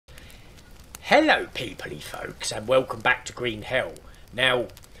Hello peoply folks, and welcome back to Green Hell. Now,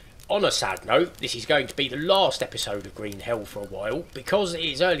 on a sad note, this is going to be the last episode of Green Hell for a while. Because it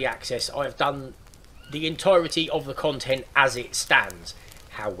is early access, I have done the entirety of the content as it stands.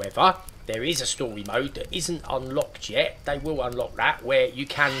 However, there is a story mode that isn't unlocked yet. They will unlock that, where you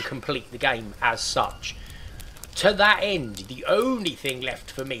can complete the game as such. To that end, the only thing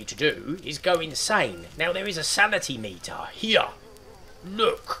left for me to do is go insane. Now, there is a sanity meter here.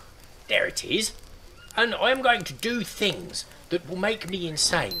 Look. There it is. And I am going to do things that will make me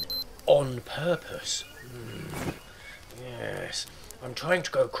insane on purpose. Yes. I'm trying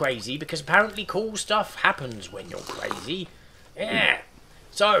to go crazy because apparently cool stuff happens when you're crazy. Yeah.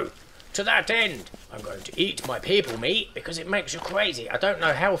 So, to that end, I'm going to eat my people meat because it makes you crazy. I don't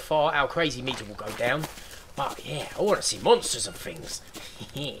know how far our crazy meter will go down. But yeah, I want to see monsters and things.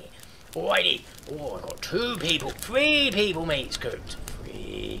 Alrighty. Oh, I've got 3 people meats cooked.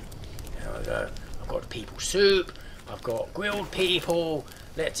 3. I've got people soup, I've got grilled people.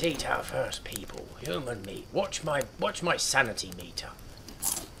 Let's eat our first people. Human meat. Watch my sanity meter.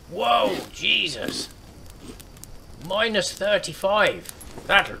 Whoa, Jesus. Minus 35.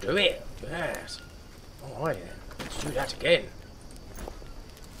 That'll do it. Yes. Alright then. Let's do that again.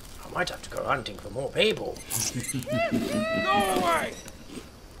 I might have to go hunting for more people. Go away!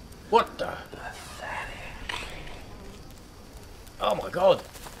 What the? Oh my god.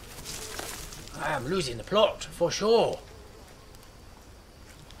 I am losing the plot, for sure.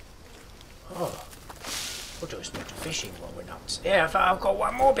 Oh. We'll do a spot of fishing while we're nuts. Yeah, I've got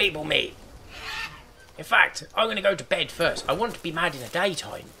 1 more people meat. In fact, I'm going to go to bed first. I want to be mad in the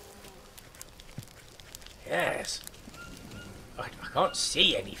daytime. Yes. I can't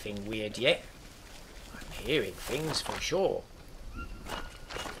see anything weird yet. I'm hearing things for sure.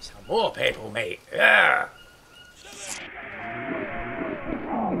 Some more people meat. Yeah.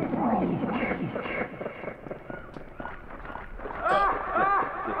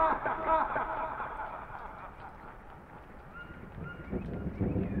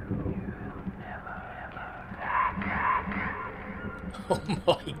 Oh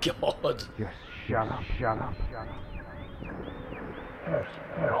my god. Just shut up.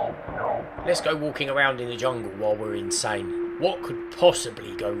 Let's go walking around in the jungle while we're insane. What could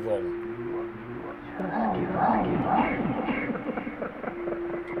possibly go wrong?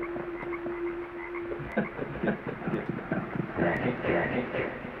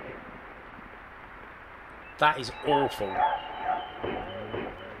 That is awful.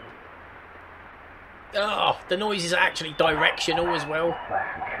 Oh, the noise is actually directional as well.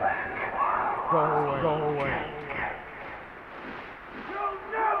 Go away.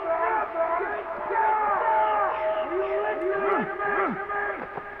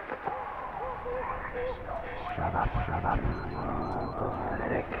 Shut up.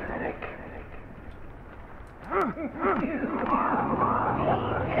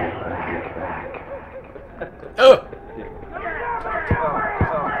 Oh!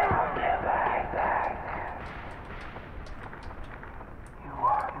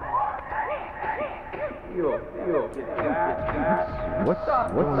 What's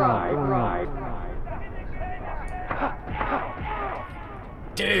right?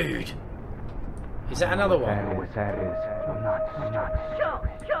 Dude! Is that another one? That is. I'm not.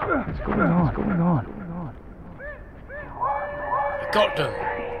 What's going on? I got them!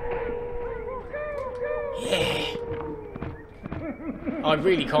 Yeah! I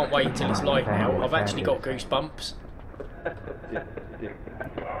really can't wait until it's light now. I've actually got goosebumps.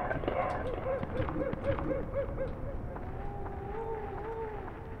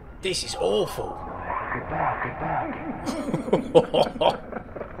 This is awful. Get back.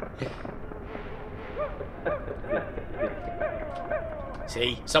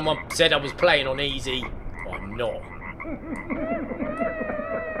 See, someone said I was playing on easy. I'm not.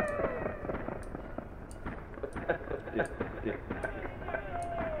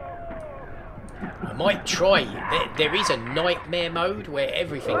 I might try. There is a nightmare mode where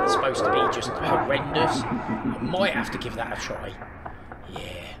everything is supposed to be just horrendous. I might have to give that a try.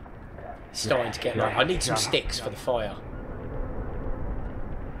 Yeah. It's starting to get like... I need some sticks for the fire.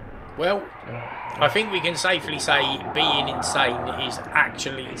 Well, I think we can safely say being insane is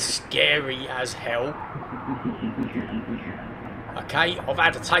actually scary as hell. Okay, I've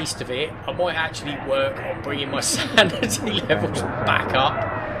had a taste of it. I might actually work on bringing my sanity levels back up.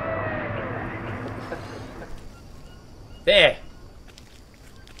 There.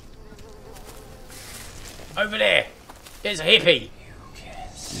 Over there. There's a hippie.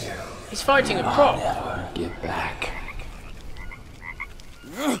 He's fighting a prop. I'll never get back.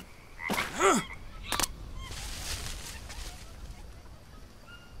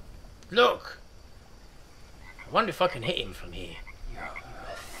 Look, I wonder if I can hit him from here.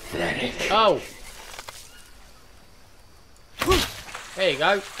 Pathetic. Oh! There you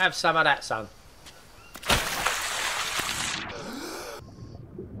go. Have some of that, son.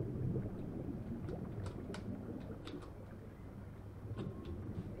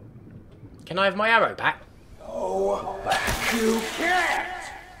 Can I have my arrow back? Oh, back you can't.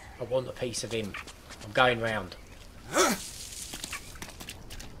 I want a piece of him. I'm going round.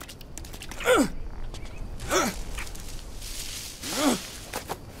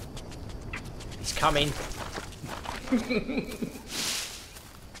 He's coming.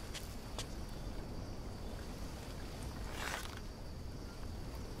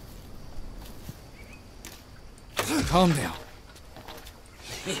 Calm down.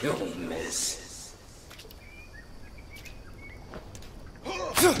 You'll miss.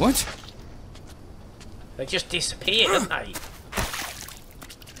 What? They just disappeared, didn't they?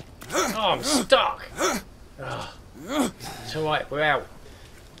 Oh, I'm stuck. Oh. It's alright, we're out.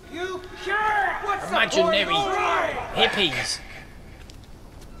 You can't. What's Imaginary hippies.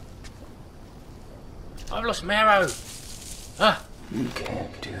 I've lost my arrow. Ah. You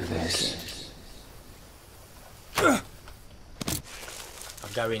can't do this. I'm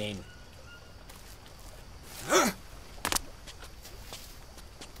going in.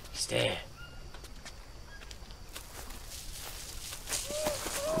 He's there.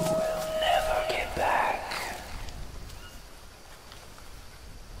 We'll never get back.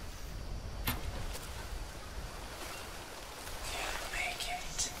 Can't make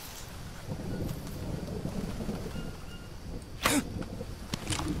it.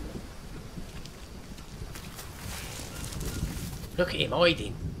 Look at him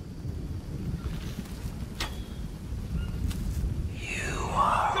hiding. You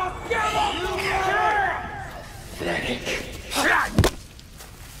are pathetic.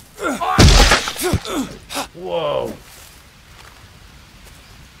 Whoa.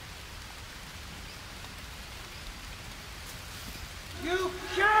 You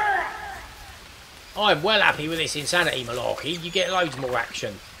can't. I'm well happy with this insanity malarkey. You get loads more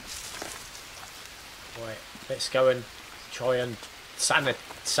action. Right, let's go and try and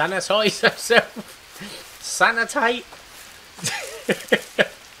sanitize ourselves. Sanitate.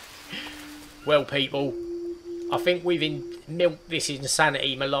 Well, people, I think we've milked this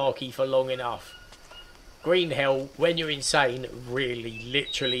insanity malarkey for long enough. Green hell, when you're insane, really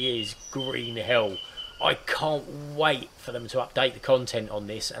literally is green hell. I can't wait for them to update the content on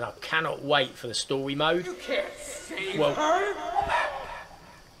this, and I cannot wait for the story mode. You can't save Well, her.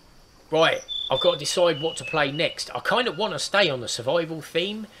 right, I've got to decide what to play next. I kind of want to stay on the survival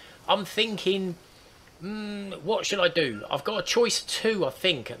theme. I'm thinking, what should I do? I've got a choice of two, I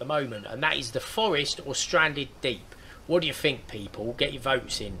think, at the moment, and that is the forest or stranded deep. What do you think, people? Get your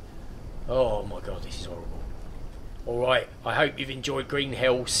votes in. Oh my god, this is horrible. Alright, I hope you've enjoyed Green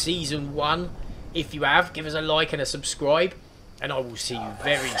Hell Season 1. If you have, give us a like and a subscribe, and I will see you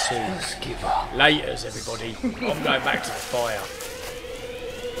very soon. Just give up. Laters, everybody. I'm going back to the fire.